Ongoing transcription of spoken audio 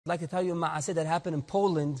I'd like to tell you a ma'aseh that happened in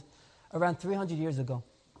Poland around 300 years ago.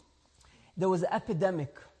 There was an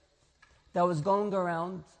epidemic that was going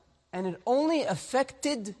around, and it only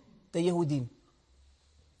affected the Yehudim.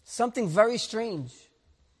 Something very strange.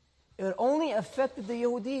 It only affected the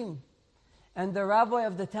Yehudim. And the rabbi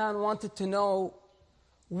of the town wanted to know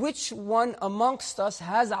which one amongst us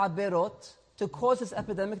has aberot to cause this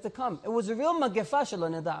epidemic to come. It was a real magifa,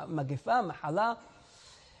 magifa, mahala.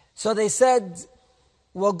 So they said,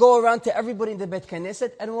 we'll go around to everybody in the Bet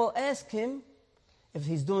Knesset and we'll ask him if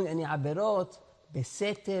he's doing any aberot,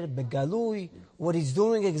 beseter, begalui, what he's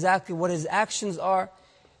doing exactly, what his actions are.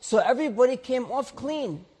 So everybody came off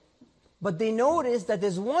clean. But they noticed that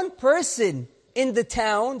there's one person in the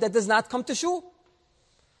town that does not come to shul.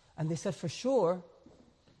 And they said, for sure,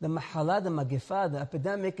 the mahala, the magifa, the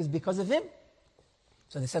epidemic is because of him.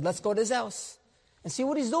 So they said, let's go to his house and see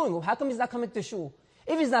what he's doing. Well, how come he's not coming to shul?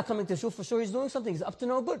 If he's not coming to shul, for sure he's doing something. He's up to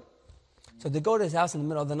no good. So they go to his house in the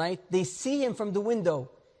middle of the night. They see him from the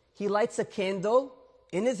window. He lights a candle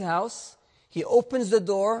in his house. He opens the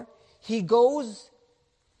door. He goes.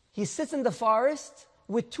 He sits in the forest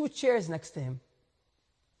with two chairs next to him.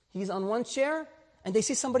 He's on one chair, and they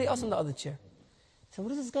see somebody else on the other chair. So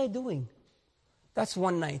what is this guy doing? That's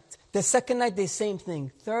one night. The second night, the same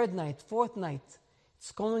thing. Third night, fourth night.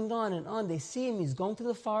 It's going on and on. They see him. He's going to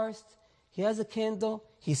the forest. He has a candle.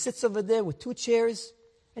 He sits over there with two chairs,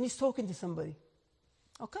 and he's talking to somebody.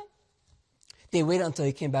 Okay. They waited until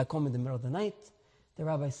he came back home in the middle of the night. The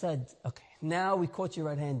rabbi said, okay, now we caught you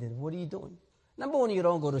red-handed. What are you doing? Number one, you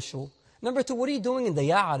don't go to shul. Number two, what are you doing in the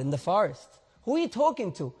yard, in the forest? Who are you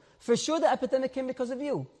talking to? For sure the epidemic came because of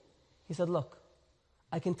you. He said, look,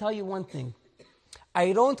 I can tell you one thing.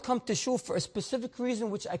 I don't come to shul for a specific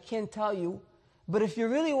reason which I can't tell you. But if you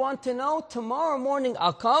really want to know, tomorrow morning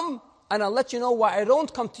I'll come and I'll let you know why I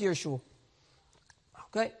don't come to your shul.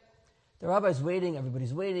 Okay? The rabbi's waiting,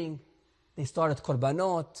 everybody's waiting. They started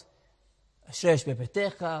korbanot. Ashresh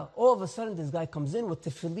bepetecha. All of a sudden this guy comes in with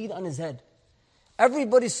tefillin on his head.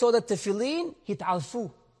 Everybody saw the tefillin,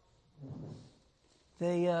 hitalfu.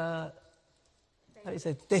 They, how do you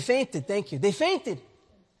say? They fainted, thank you. They fainted.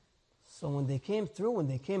 So when they came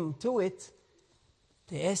to it,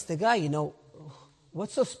 they asked the guy,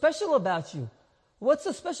 what's so special about you? What's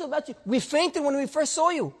so special about you? We fainted when we first saw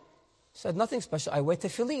you. He said, nothing special, I wear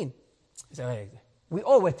tefillin. He said, we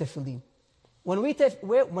all wear tefillin. When we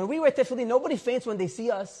wear tefillin, nobody faints when they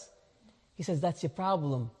see us. He says, that's your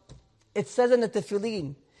problem. It says in the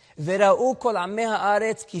tefillin, "Vera'u kol amei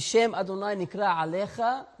haaretz ki shem Adonai nikra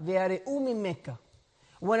alecha ve'areu mimeka."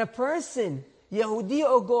 When a person, Yehudi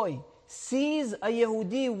or Goy, sees a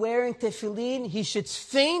Yehudi wearing tefillin, he should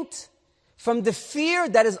faint from the fear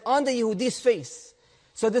that is on the Yehudi's face.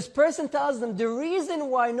 So this person tells them, the reason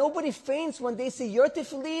why nobody faints when they see your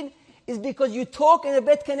tefillin is because you talk in a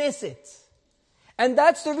Bet Knesset. And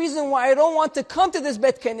that's the reason why I don't want to come to this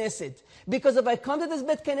Bet Knesset. Because if I come to this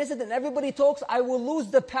Bet Knesset and everybody talks, I will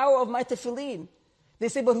lose the power of my tefillin. They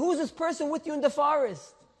say, but who's this person with you in the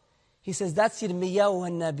forest? He says, that's Yirmiyahu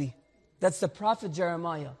HaNabi. That's the prophet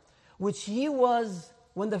Jeremiah. Which he was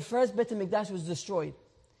when the first Bet HaMikdash was destroyed.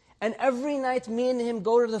 And every night me and him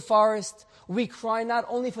go to the forest. We cry not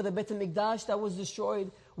only for the Bet HaMikdash that was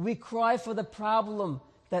destroyed. We cry for the problem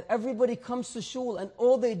that everybody comes to shul and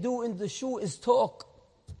all they do in the shul is talk.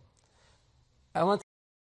 I want